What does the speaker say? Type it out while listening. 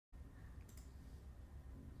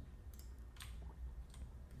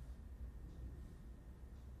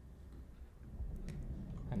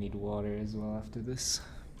need water as well after this.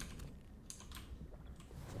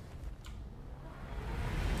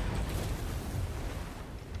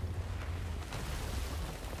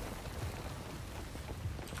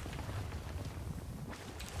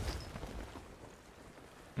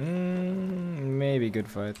 Maybe good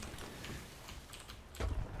fight.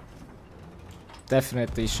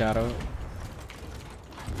 Definitely Shadow.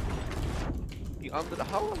 How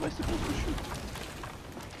am I supposed to shoot?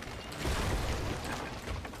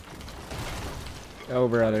 Oh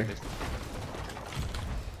brother.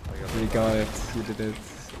 You got it. You did it.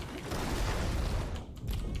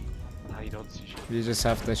 I don't see shit. You just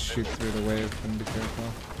have to shoot through the wave and be careful.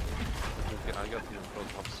 Okay, I got you in front.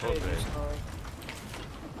 I'm so great.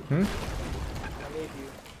 Hmm? I need you.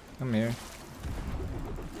 I'm here.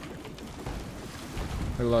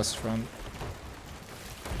 We lost front.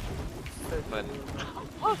 Man.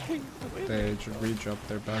 They re-dropped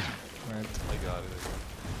their back. Right. I got it.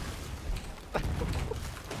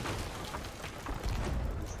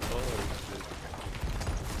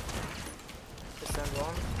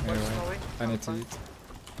 Anyway, I need to eat.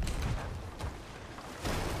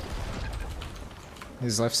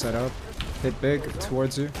 He's left side out. Hit big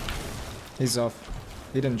towards you. He's off.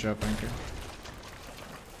 He didn't drop anchor.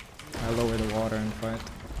 I lower the water and fight.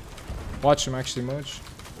 Watch him actually merge.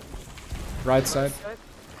 Right side.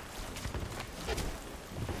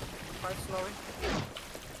 Quite slowly.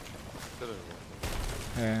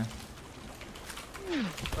 Yeah.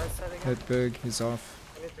 Right side again. Hit big. He's off.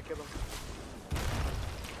 I need to kill him.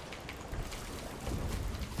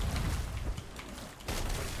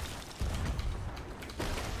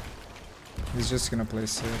 He's just gonna play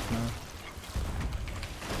safe now.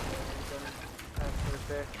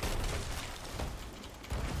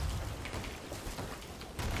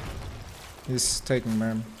 He's taking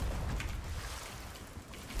merm.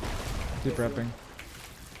 Keep repping.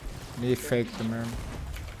 He faked the merm.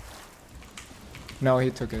 No, he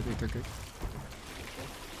took it. He took it.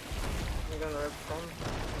 I'm gonna rep front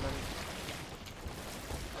and then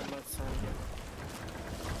I might send you.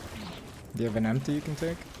 Do you have an empty you can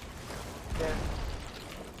take? Yeah.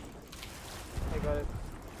 I got it.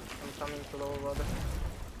 I'm coming to lower water.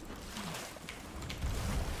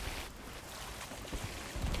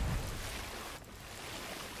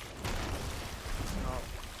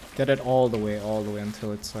 Get it all the way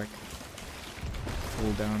until it's like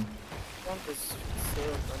full down. Front is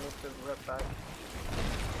sealed. I need to rep back.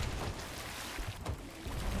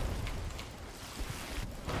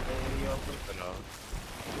 They open. No.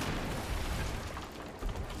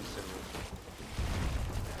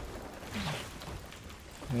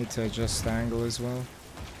 Need to adjust the angle as well.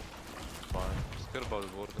 Fine. Just get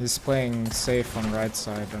above the water. He's playing safe on right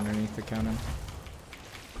side underneath the cannon.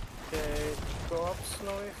 Okay, go up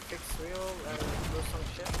Snowy, fix wheel, and do some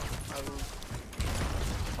shit. I will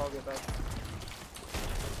hog it back.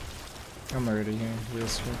 I'm already here.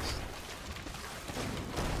 Wheels fixed.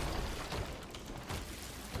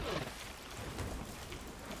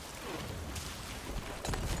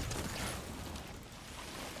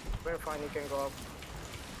 We're fine, you can go up.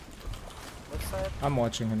 Left side? I'm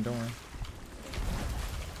watching him, don't worry.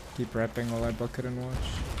 Keep repping while I bucket and watch.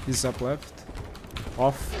 He's up left.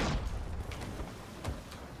 Off.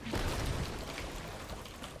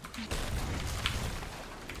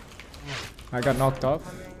 I got knocked off.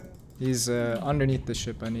 He's underneath the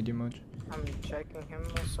ship. I need you, Moj. I'm checking him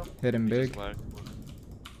also. Hit him big.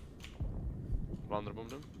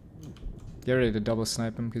 Get ready to double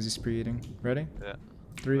snipe him because he's pre-eating. Ready? Yeah.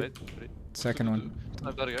 Three. Wait. Second one.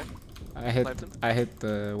 I've got a guy. I hit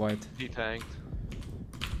the white. He tanked.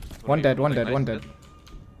 One dead, one dead, one dead.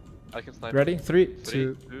 I can snipe. Ready? Three, 3,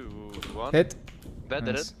 two, 2, 1. hit. That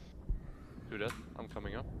did Nice. it. Do that. I'm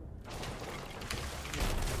coming up.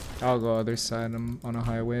 I'll go other side. I'm on a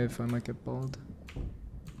high wave. I might get balled.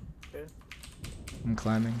 Okay. I'm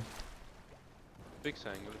climbing. Big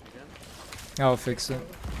angle if you can. I'll fix it.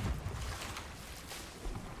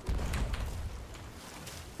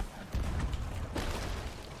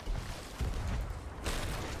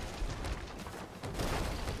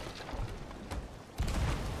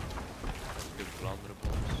 Good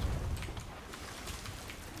vulnerable.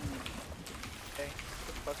 Okay,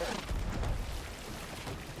 good bucket.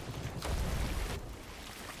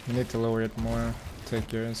 You need to lower it more.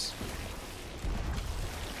 Take yours.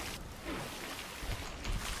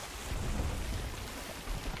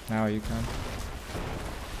 Now you can.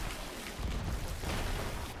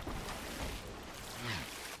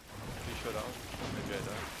 He shut out. Maybe I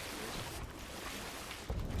died.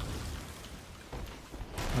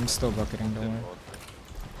 I'm still bucketing, don't worry.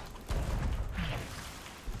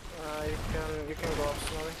 You can go up,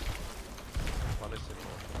 Snowy. One is in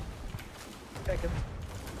more. Take it.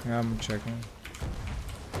 Yeah, I'm checking.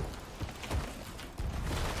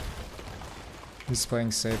 He's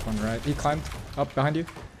playing safe on right. He climbed up behind you.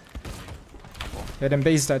 Hit him,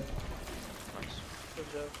 base dead. Nice. Good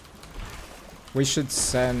job. We should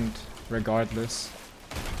send regardless.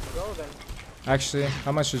 Go then. Actually,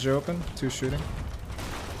 how much did you open? 2 shooting?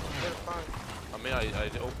 You're fine. I mean, I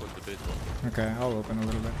opened the bit one. Okay, I'll open a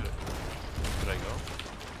little bit. Should I go?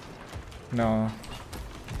 No.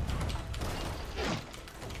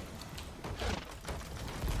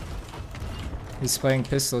 He's playing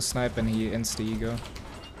pistol snipe and he insta-ego.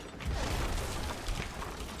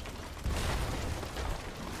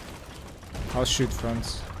 I'll shoot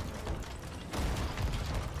fronts.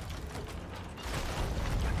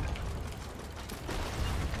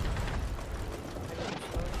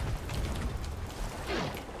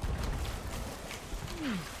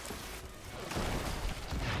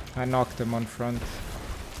 I knocked him on front.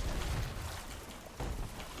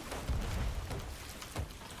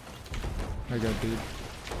 I got beat.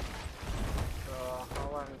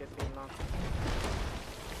 How I'm getting knocked.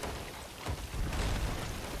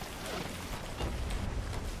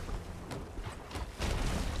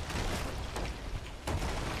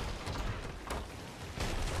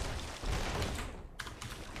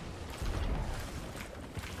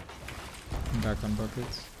 I'm back on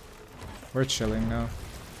buckets. We're chilling now.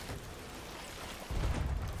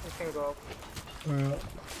 You can go up.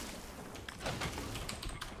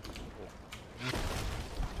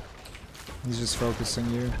 He's just focusing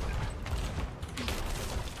you.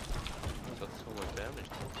 That's so much damage.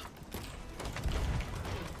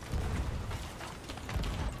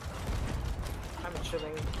 I'm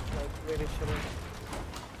chilling, like very chilling.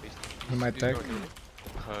 He might take.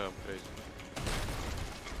 I'm crazy.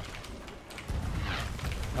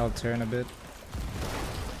 I'll turn a bit.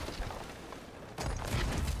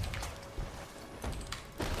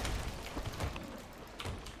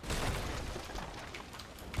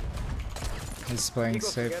 He's playing We go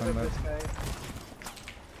safe together, on this that.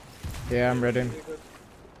 guy. Yeah, I'm ready. Really good.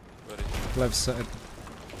 Where is Left side.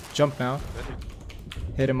 Jump now. he? Where is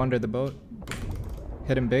he? Hit him under the boat.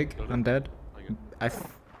 Hit him big. Killed him. I'm dead. I got- I. Get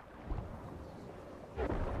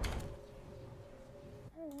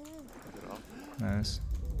off. Nice.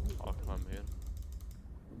 I'll climb here.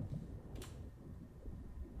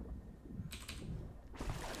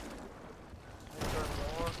 Turn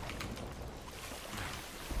more.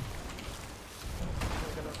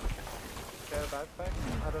 I'm gonna get a backpack.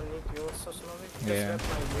 I don't need yours so slowly. Just Yeah. get my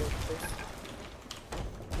wheel, please.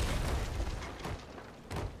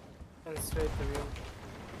 And straight the wheel.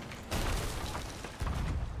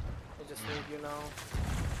 I just need you now.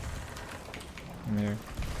 I'm here.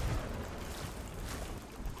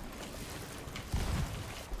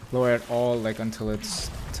 Lower it all like until it's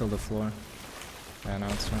till the floor. Yeah, now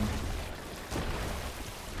it's fine.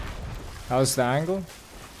 How's the angle?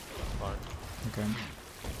 Fine. Okay.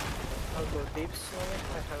 I'll go deep slowly.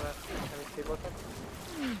 I have a heavy bucket.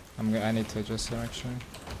 I need to adjust there actually.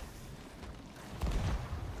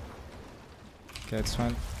 Okay, it's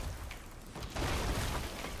fine.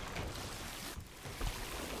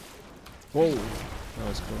 Whoa, that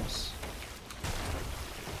was close.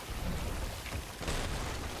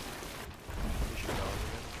 He should down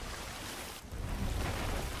here.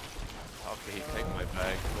 Okay, he take my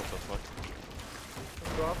bag. What the fuck?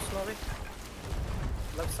 Go up slowly.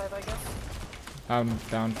 Left side, I guess. I'm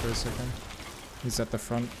down for a second. He's at the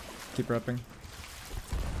front. Keep repping.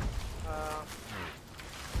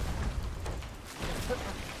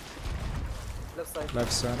 Left side.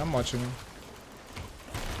 Left side. I'm watching him.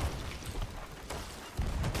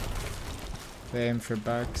 They aim for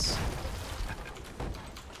backs.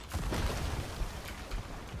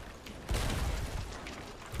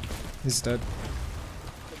 He's dead.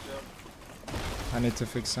 Good job. I need to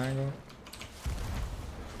fix angle.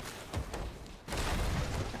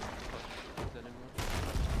 Is anyone?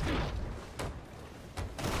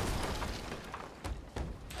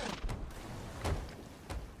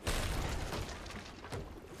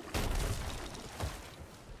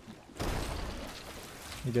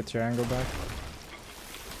 You get your angle back.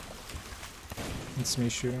 It's me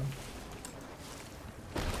shooting.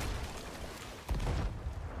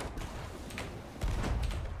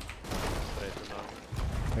 Straight and out.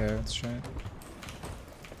 Yeah, that's right.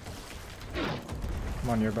 Come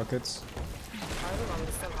on, your buckets. I don't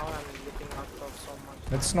understand how I'm getting knocked off so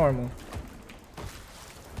much. It's normal.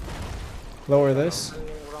 Lower this. Turning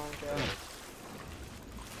around, yeah.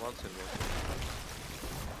 Once in one.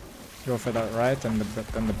 Go for that right and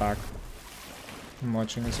then the back. I'm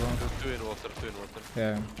watching as well. Two in water, two in water.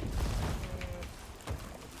 Yeah.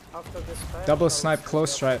 After this fight, Double I'll snipe stay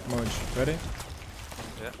close up. right, Moj. Ready?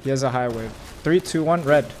 Yeah. He has a high wave. 3, 2, 1,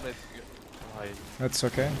 red. Let's go. Hide. That's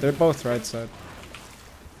okay. They're both right side.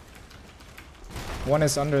 One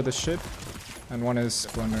is under the ship, and one is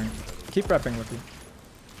plundering. Keep repping with you.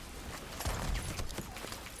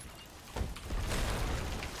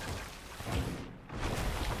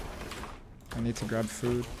 I need to grab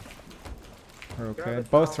food. We're Grab okay.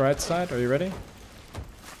 it Both now. right side. Are you ready?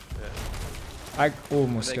 Yeah. I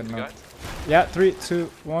almost Thanks, get knocked. guys. Yeah, 3, 2,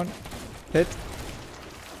 1. Hit.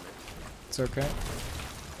 It's okay.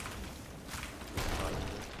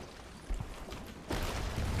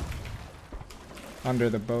 Under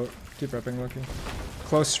the boat. Keep repping, Lucky.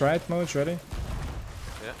 Close right, Moj. Ready?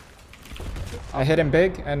 Yeah. I hit him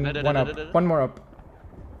big and Da, da, one da, up. da, da, da. One more up.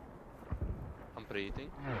 I'm pre-eating.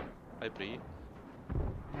 I pre.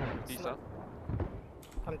 He's not- up.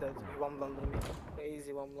 I'm dead. You one blunder me.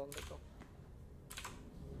 Easy one blunder. Go.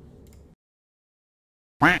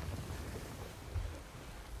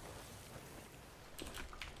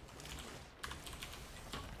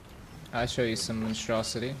 I'll show you some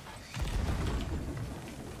monstrosity.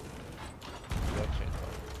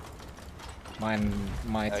 Mine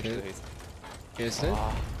might Actually hit. hit. Is it?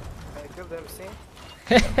 Ah, I killed them,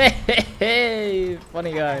 see? Hey,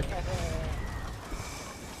 funny guy.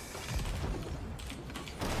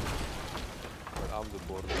 but I'm the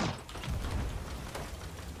border.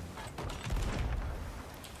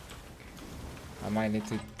 I might need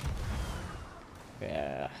to.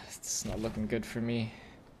 Yeah, it's not looking good for me.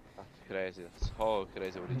 That's crazy. That's so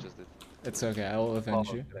crazy what he just did. It's okay, I will avenge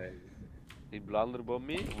So you. crazy. He blunderbombed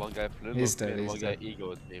me, one guy flip He's me, dead, and he's one guy dead.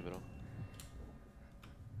 egoed me, bro.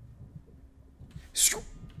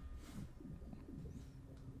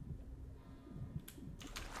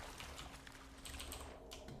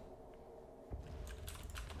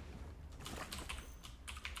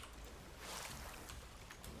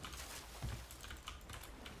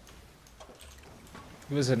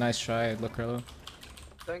 It was a nice try, Lucrello.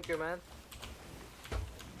 Thank you, man.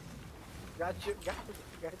 Got you,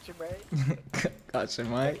 mate. Gotcha,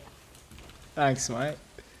 mate. Thanks, mate.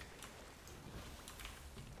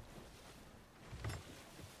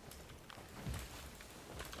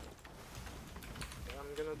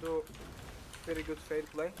 I'm gonna do very good fair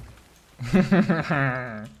play.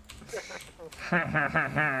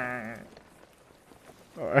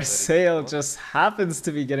 Our sail just happens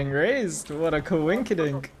to be getting raised. What a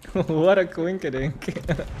coinkydink. What a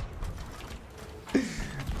coinkydink.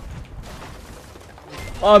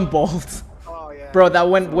 I'm bald. Oh yeah. Bro, that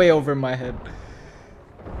went way over my head.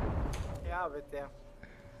 Yeah, but yeah.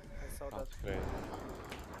 I saw that. That's crazy.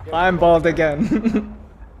 Get I'm the bald ball. again.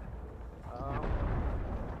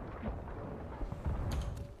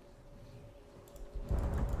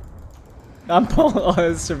 I'm bald. Oh,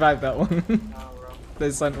 I survived that one. Nah, bro.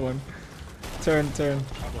 They sent one. Turn. Look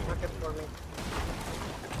it for me.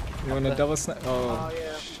 You want a double snipe? Oh, Oh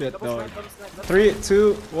yeah. shit, Double dog. snipe, double snipe, double 3,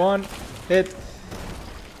 2, 1, hit. snipe.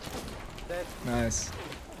 Dead. Nice.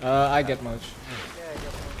 I get much. Yeah, I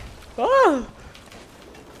got one. Ah!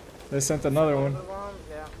 They sent another one. Another one,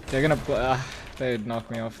 yeah. They're gonna they knock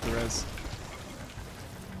me off the res.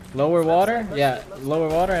 Lower water? Yeah, lower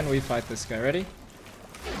water and we fight this guy. Ready?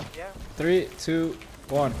 Yeah. 3, 2,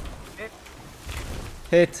 1. Hit.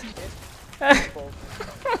 Hit. Ball.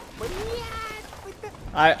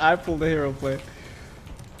 I pulled the hero play.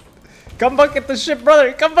 Come bucket the ship,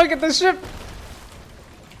 brother! Come bucket the ship!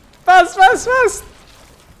 Fast! Bro, save us.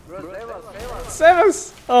 Save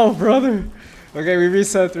us! Oh, brother. Okay, we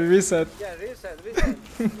reset. Yeah, reset.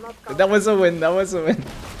 Not That was a win.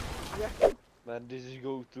 Yeah. Man, did you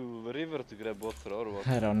go to the river to grab water or what?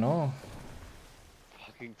 I don't know.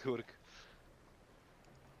 Fucking Turk.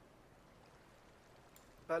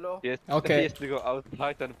 Hello. Yes, Okay. he has to go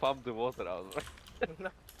outside and pump the water out.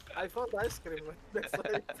 I found ice cream. That's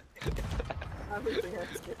why I'm eating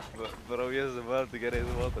ice cream. Bro, he has the well to get his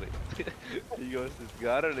water. He goes to his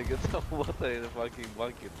garden and gets some water in a fucking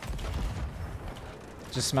bucket.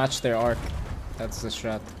 Just match their arc. That's the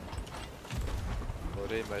strat. Or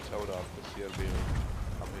they match out after CRB.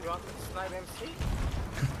 You want me to snipe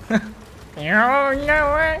MC?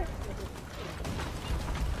 No way.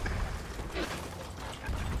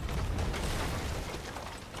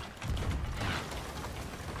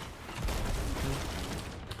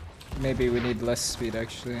 Maybe we need less speed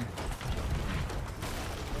actually. I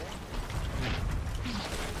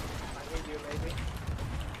need you, maybe.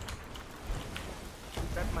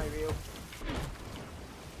 Grab my wheel.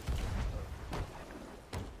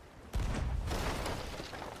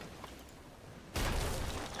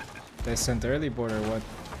 They sent early board or what?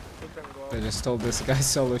 You can go They up. just told this guy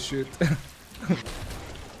solo shoot.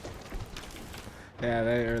 Yeah,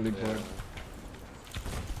 they early board.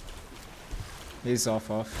 He's off.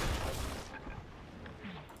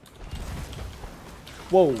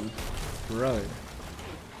 Whoa! Really?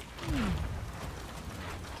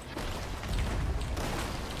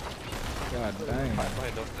 God dang. I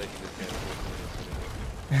might not take this game.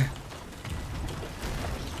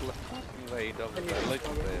 I like to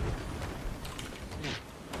play it.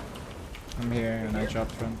 I'm here and I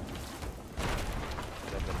dropped from.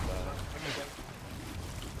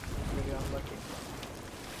 Really unlucky.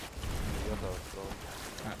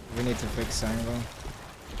 We need to fix angle.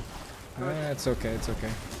 It's okay, it's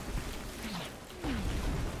okay.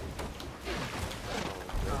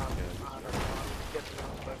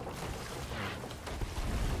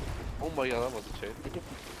 Oh my god, that was a chain.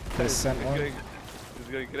 They sent one. It's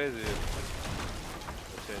going crazy.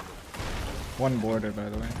 One border, by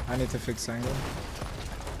the way. I need to fix angle.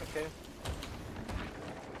 Okay.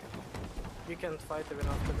 You can fight even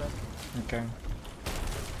after that. Okay.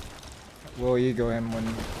 Will ego him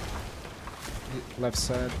when left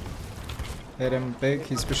side. Hit him big,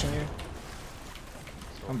 he's pushing you.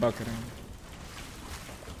 I'm bucketing.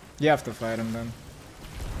 You have to fight him then.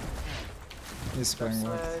 He's playing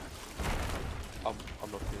well. Left side.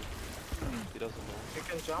 I'm not here. He doesn't know. You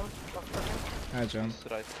can jump after him. I jump. He's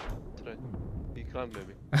right. He's right. He climbed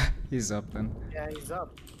maybe. He's up then. Yeah, he's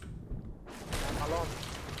up. I'm alone.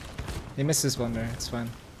 He misses one there, it's fine.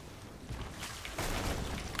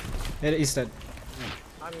 He's dead.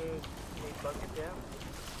 I'm in bucket, yeah.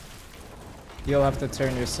 You'll have to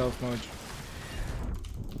turn yourself, Moj.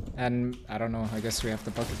 And I don't know, I guess we have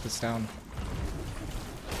to bucket this down.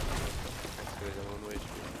 Guys, I'm on way.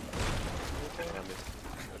 I missed.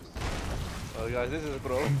 Oh guys, this is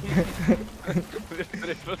bro.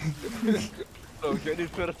 Bro, can you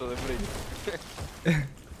first on the bridge?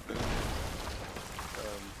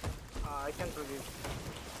 I can't really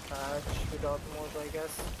patch without mode, I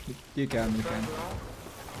guess. You can. Trying now.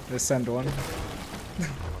 Let's send one. 1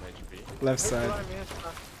 HP. Left side. Wait, 2 minutes,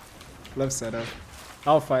 Left side up.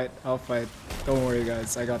 I'll fight. Don't worry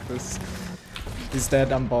guys, I got this. He's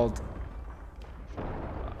dead, I'm bald.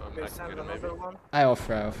 They send another one. I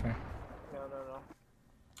offer. No.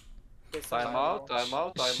 They send Time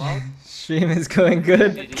out. Stream is going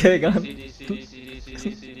good. Kick on.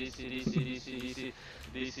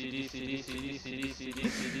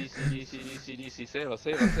 Save us.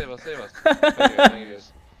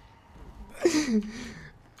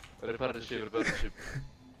 Repair the ship.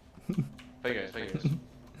 Hey guys.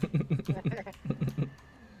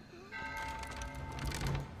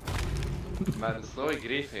 Man, Snowy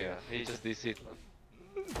grief here. He just did it.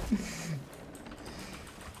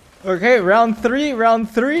 Okay, round three.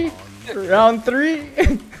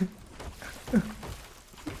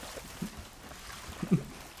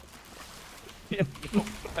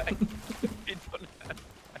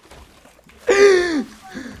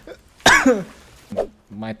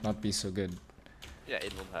 Might not be so good. Yeah,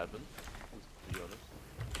 it won't happen. To be honest.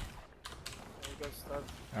 You guys start.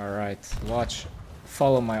 Alright, watch.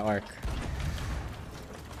 Follow my arc.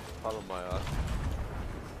 Follow my arc.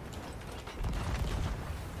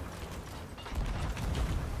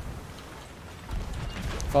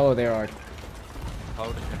 Follow their arc.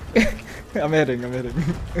 How did I'm hitting. Okay,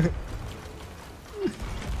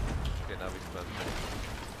 now we spend.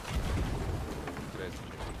 Great.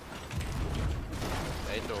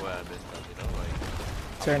 Ain't no way I missed that, you know, like.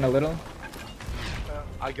 Turn a little.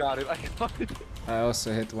 I got it. I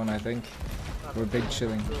also hit one, I think. We're big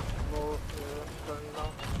chilling. Turn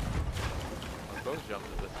now. I'm going to jump to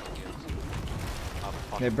this again.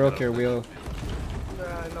 I'm They fucking broke better your than wheel.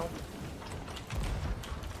 Yeah, I know.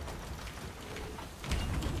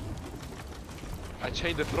 I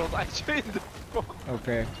chained the front.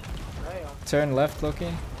 Okay. Yeah. Turn left, Loki.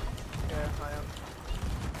 Yeah, I am.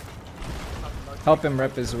 I'm lucky. Help him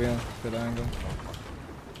rep his wheel for the angle.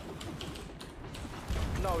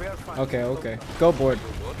 No, we are fine. Okay. Go board.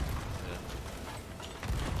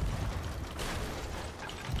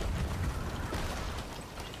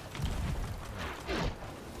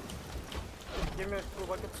 Give me 2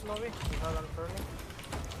 buckets, Snowy. You have them turning.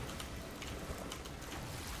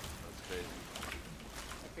 That's crazy.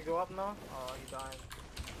 If you go up now, oh, he died.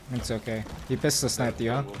 It's okay. He pistol sniped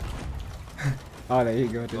you, huh? Oh, there you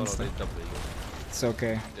go, No, didn't they stop. double eagle. It's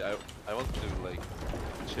okay. Yeah, I want to like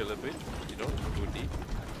chill a bit, you know, go deep.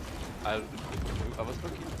 I was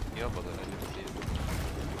looking, yeah, but then I didn't see it.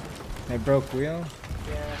 They broke wheel.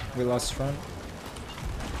 Yeah. We lost front.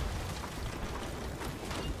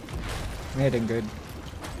 I'm hitting good.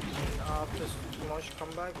 After Smosh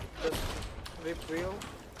come back, just whip wheel.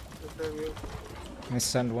 Repair wheel. Let me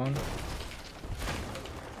send one.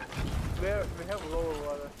 We have lower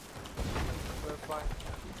water. We're fine.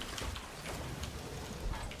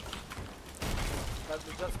 But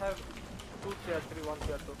we just have 2 tier 3, 1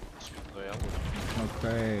 tier 2. No ammo.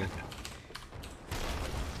 Okay.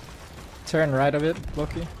 Turn right a bit,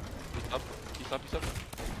 Loki. He's up. He's up. He's up.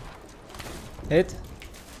 Hit.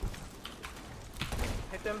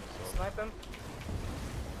 Hit him, snipe him.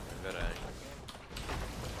 Very angry.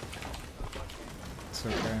 It's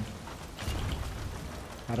okay.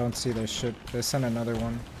 I don't see their ship. They sent another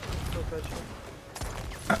one. Still touching.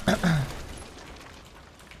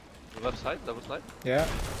 Left side, double side. Yeah.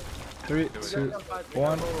 3, Okay, 2, We have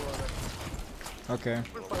 1. lower water. Okay.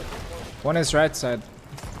 We'll fight, we'll fight. One is right side.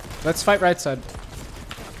 Let's fight right side.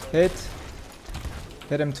 Hit.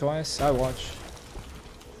 Hit him twice. I watch.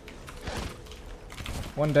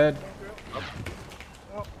 One dead. Oh,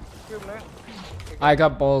 cube man. I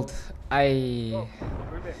got bowled. I. Oh,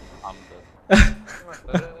 really? I'm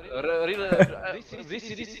dead.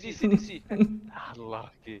 DC.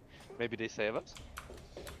 Lucky. Maybe they save us?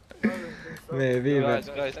 I don't think so. Maybe, Guys,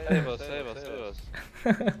 but. guys, save us.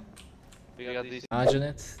 We got DC. Imagine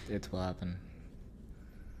it. It will happen.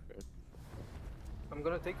 I'm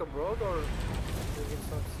gonna take a broad or do it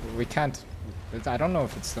sucks? We can't. I don't know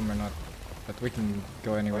if it's them or not. But we can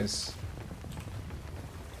go anyways.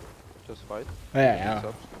 Just fight. Yeah.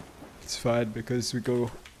 It's fine because we go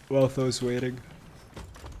while those waiting.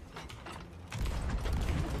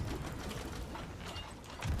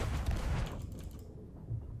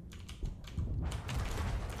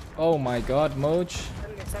 Oh my god, Moj.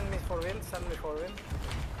 Send me for win, send me for win.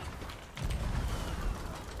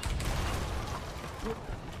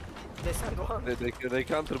 They sent one. They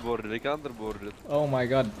counterboarded. Oh my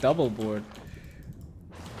god, double board.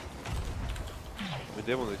 But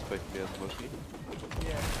they won't expect me as lucky.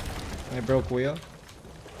 Yeah. I broke wheel.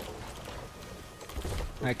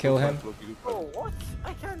 I kill him. Oh, what?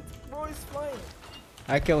 I can't. Bro is flying.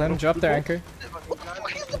 I kill him. Drop their anchor.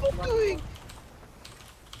 What is the bot doing?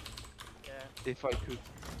 Yeah. If I could.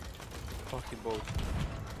 Fucking boat.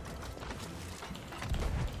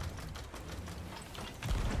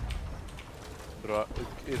 Bro,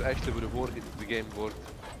 it actually would have worked if the game worked.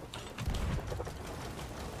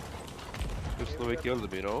 If Snowy killed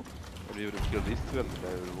him, you know? Or you would have killed these two and I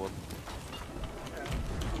would have won.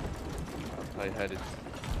 I had it in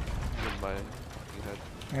my head.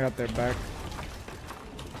 I got their back.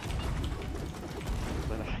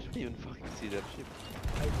 But I don't even fucking see that ship.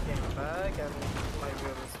 I came back and my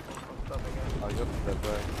wheel is fucked up again. I got that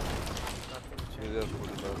back. Nothing Yeah, changed. that's what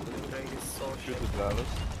it was. Drag is so Shoot shit. the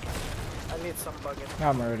Dallas. I need some bucket.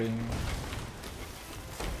 I'm already.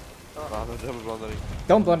 Ah, no, double blundering.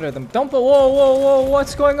 Don't blunder them. Don't. Whoa!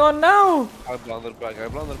 What's going on now? I blundered back. Oh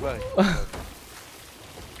wait,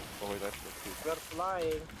 that's not good. We're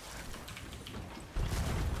flying.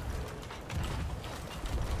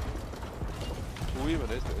 Who even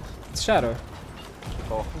is this? It's Shadow.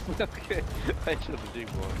 Oh, okay. I should have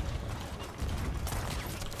jigged more.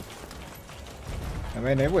 I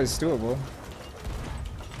mean, it was doable.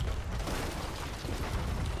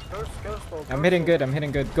 Curse I'm hitting good.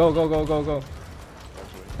 Go. Actually.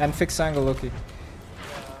 And fix angle, Loki. Yeah, I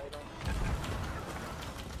know.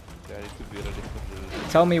 Yeah, I need to be ready for the...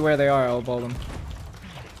 Tell me where they are. I'll ball them.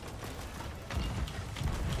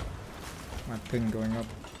 My ping going up.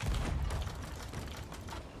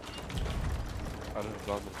 I don't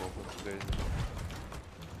blunder bomb, that's crazy.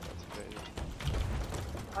 That's crazy.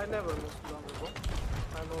 I never missed down the ball.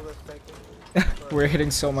 I know that taking. We're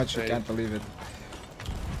hitting so much. You Great. can't believe it.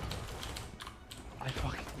 I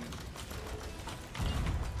fucking...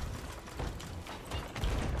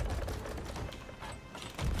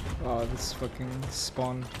 Oh, this fucking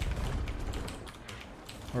spawn.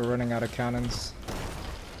 We're running out of cannons.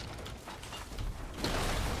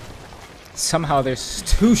 Somehow there's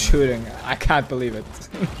 2 shooting. I can't believe it.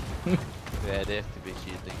 Yeah, they have to be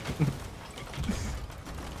cheating.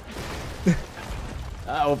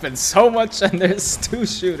 I opened so much and there's 2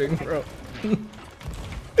 shooting, bro.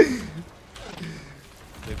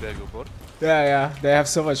 Maybe I go board? Yeah. They have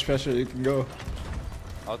so much pressure. You can go.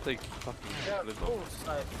 I'll take fucking Yeah, flip full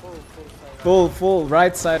side, full side. Full.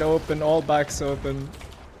 Right side open. All backs open.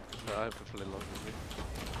 No, I have a flip long with me.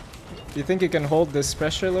 Do you think you can hold this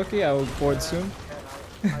pressure, Loki? I will board soon.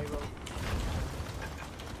 Yeah, I will.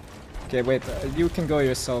 Okay, wait. You can go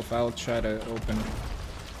yourself. I'll try to open.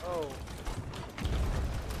 Oh,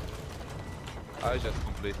 I just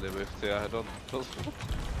completely whiffed, yeah, I don't...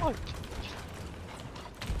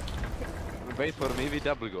 Wait for me, we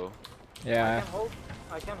double go. Yeah.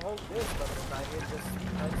 I can hold this, but I need this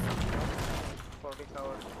nice something for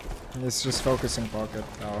recover. It's just focusing pocket.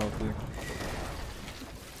 I'll help you.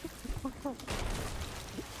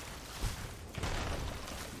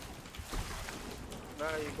 Where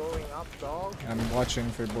are you going up, dog? I'm watching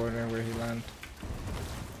for border where he land.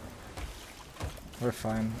 We're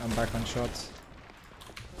fine. I'm back on shots.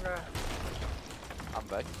 Nah. I'm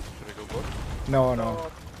back. Should I go board? No, no.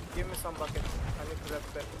 So, give me some buckets. I need to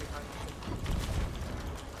get back behind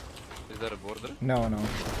you. Is there a border? No, no. No,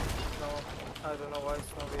 I don't know why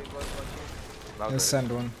Snowy was watching. Now there Let's is.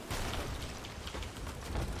 send one.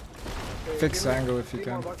 Okay, Fix give me angle if you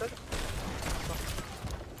 3 more can. buckets.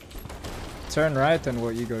 Turn right and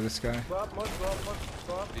we'll ego this guy. Go up, more, go up, more,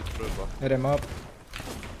 go up. Please throw it back. Hit him up.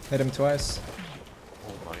 Hit him twice.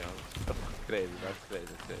 Oh my god. That's crazy, that's crazy,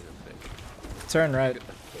 that's crazy, that's crazy. Turn right. That's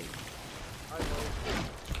crazy. I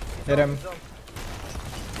know. Hit him. Jump.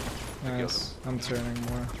 Nice. I'm turning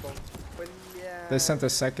more. Well, yeah. They sent a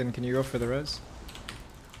second. Can you go for the res?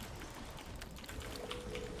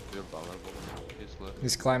 Real vulnerable. He's left.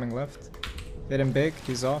 He's climbing left. Hit him big.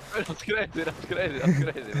 He's off. That's crazy, that's crazy,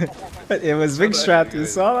 that's crazy. It was big strat. You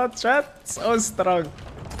saw that strat? So strong.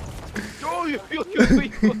 Oh, you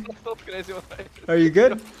that's crazy. Are you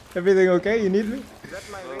good? Everything okay? You need me? That's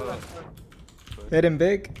my real answer. Hit him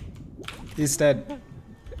big. He's dead.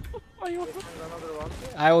 And another one.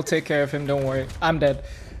 I will take care of him. Don't worry. I'm dead.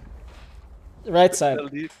 Right side.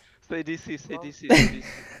 Stay DC, stay DC, stay DC.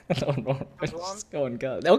 I don't know. There's one. Just go and go.